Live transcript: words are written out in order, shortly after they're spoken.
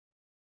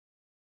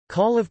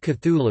Call of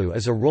Cthulhu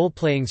is a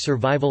role-playing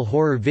survival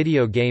horror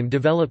video game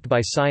developed by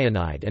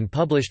Cyanide and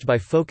published by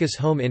Focus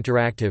Home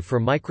Interactive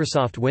for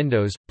Microsoft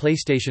Windows,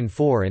 PlayStation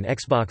 4 and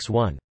Xbox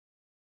One.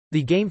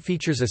 The game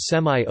features a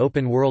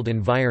semi-open world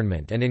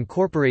environment and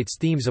incorporates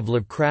themes of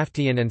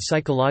Lovecraftian and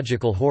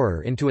psychological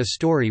horror into a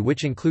story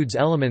which includes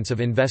elements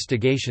of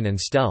investigation and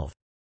stealth.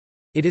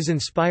 It is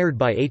inspired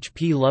by H.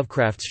 P.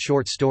 Lovecraft's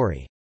short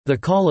story, The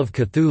Call of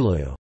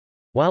Cthulhu,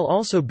 while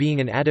also being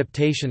an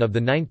adaptation of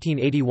the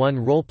 1981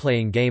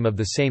 role-playing game of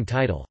the same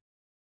title.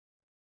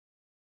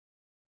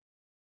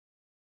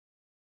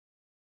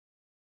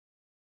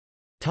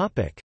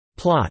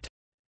 Plot.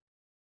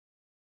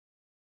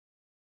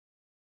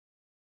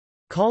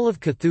 Call of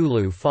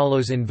Cthulhu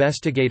follows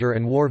investigator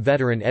and war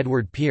veteran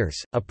Edward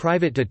Pierce, a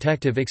private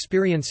detective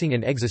experiencing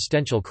an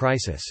existential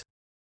crisis.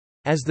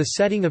 As the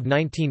setting of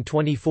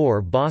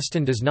 1924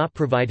 Boston does not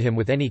provide him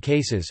with any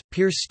cases,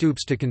 Pierce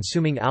stoops to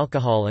consuming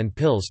alcohol and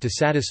pills to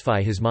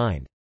satisfy his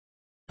mind.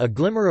 A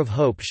glimmer of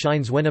hope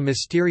shines when a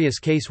mysterious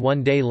case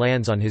one day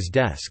lands on his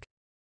desk.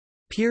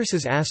 Pierce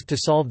is asked to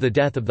solve the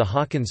death of the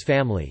Hawkins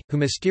family, who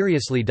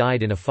mysteriously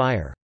died in a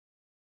fire.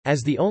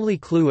 As the only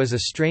clue is a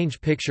strange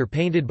picture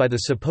painted by the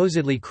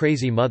supposedly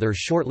crazy mother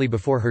shortly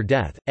before her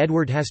death,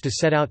 Edward has to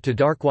set out to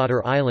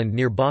Darkwater Island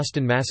near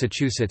Boston,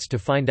 Massachusetts to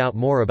find out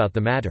more about the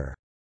matter.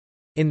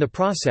 In the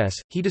process,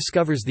 he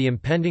discovers the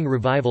impending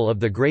revival of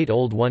the Great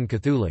Old One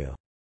Cthulhu.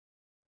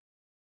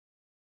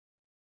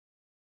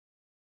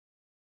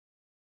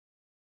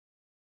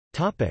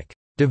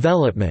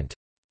 Development.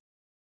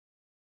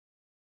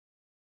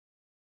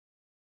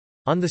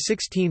 On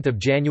 16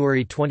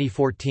 January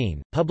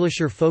 2014,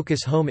 publisher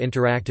Focus Home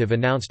Interactive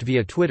announced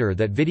via Twitter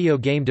that video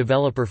game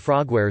developer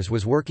Frogwares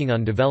was working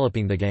on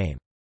developing the game.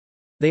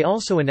 They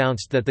also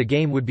announced that the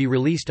game would be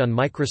released on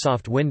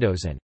Microsoft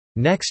Windows and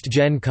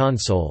next-gen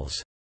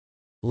consoles.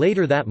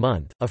 Later that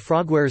month, a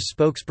Frogwares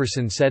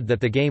spokesperson said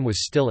that the game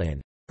was still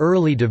in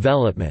early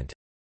development.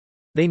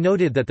 They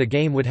noted that the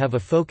game would have a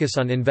focus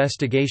on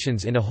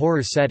investigations in a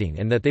horror setting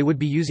and that they would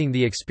be using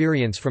the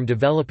experience from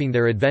developing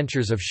their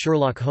Adventures of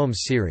Sherlock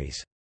Holmes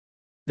series.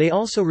 They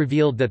also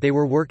revealed that they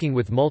were working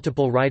with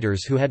multiple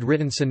writers who had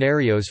written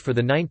scenarios for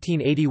the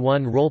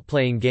 1981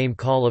 role-playing game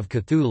Call of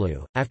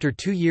Cthulhu. After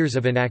 2 years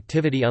of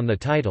inactivity on the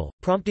title,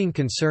 prompting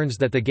concerns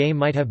that the game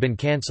might have been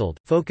cancelled,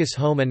 Focus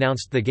Home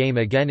announced the game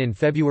again in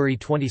February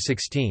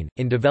 2016.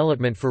 In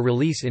development for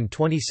release in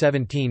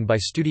 2017 by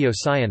Studio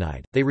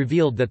Cyanide, they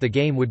revealed that the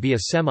game would be a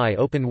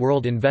semi-open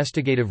world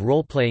investigative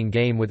role-playing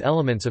game with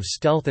elements of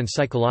stealth and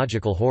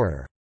psychological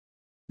horror.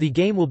 The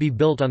game will be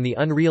built on the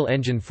Unreal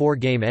Engine 4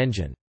 game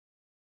engine.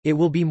 It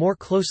will be more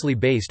closely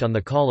based on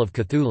the Call of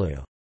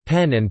Cthulhu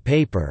pen and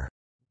paper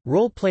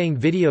role-playing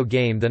video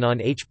game than on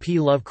H.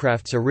 P.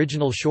 Lovecraft's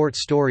original short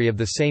story of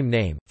the same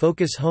name.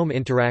 Focus Home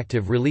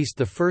Interactive released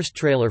the first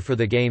trailer for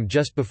the game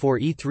just before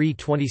E3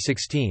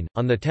 2016,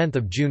 on 10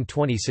 June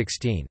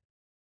 2016.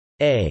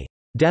 A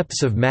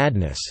Depths of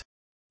Madness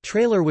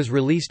trailer was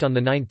released on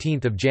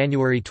 19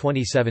 January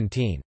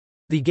 2017.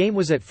 The game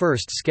was at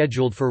first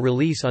scheduled for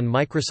release on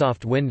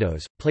Microsoft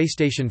Windows,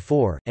 PlayStation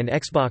 4, and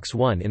Xbox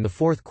One in the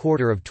fourth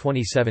quarter of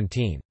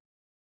 2017.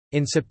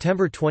 In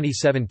September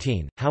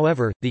 2017,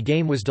 however, the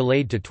game was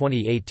delayed to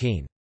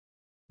 2018.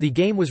 The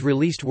game was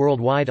released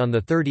worldwide on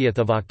 30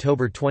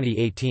 October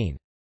 2018.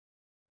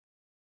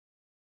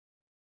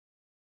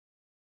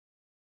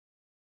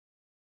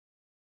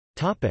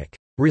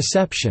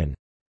 Reception.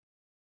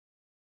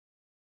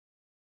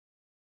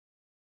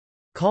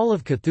 Call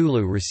of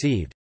Cthulhu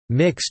received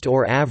mixed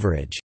or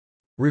average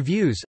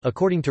reviews,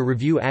 according to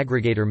review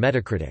aggregator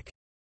Metacritic.